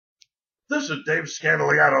This is Dave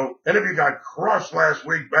Scandaliato, and if you got crushed last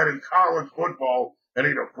week betting college football and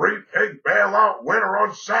need a free pig bailout winner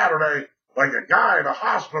on Saturday, like a guy in a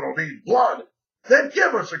hospital needs blood, then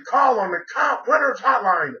give us a call on the COMP WINNERS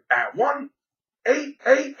HOTLINE at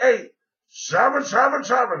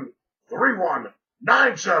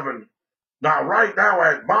 1-888-777-3197. Now, right now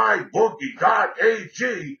at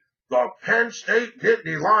mybookie.ag, the Penn State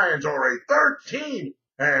Nittany Lions are a 13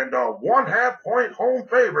 and a 1/2 point home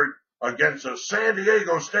favorite against the San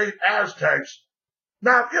Diego State Aztecs.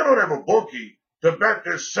 Now, if you don't have a bookie to bet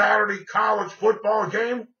this Saturday college football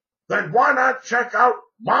game, then why not check out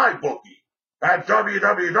MyBookie at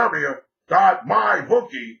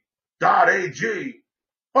www.mybookie.ag.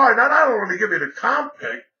 All right, now not only going to give you the comp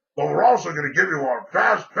pick, but we're also going to give you our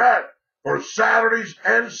best bet for Saturday's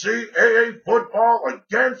NCAA football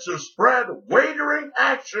against the spread wagering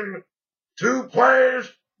action. 2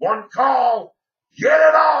 plays, 1 call. Get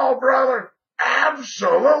it all, brother.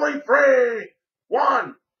 Absolutely free.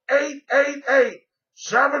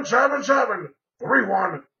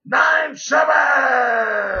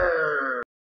 1-888-777-3197.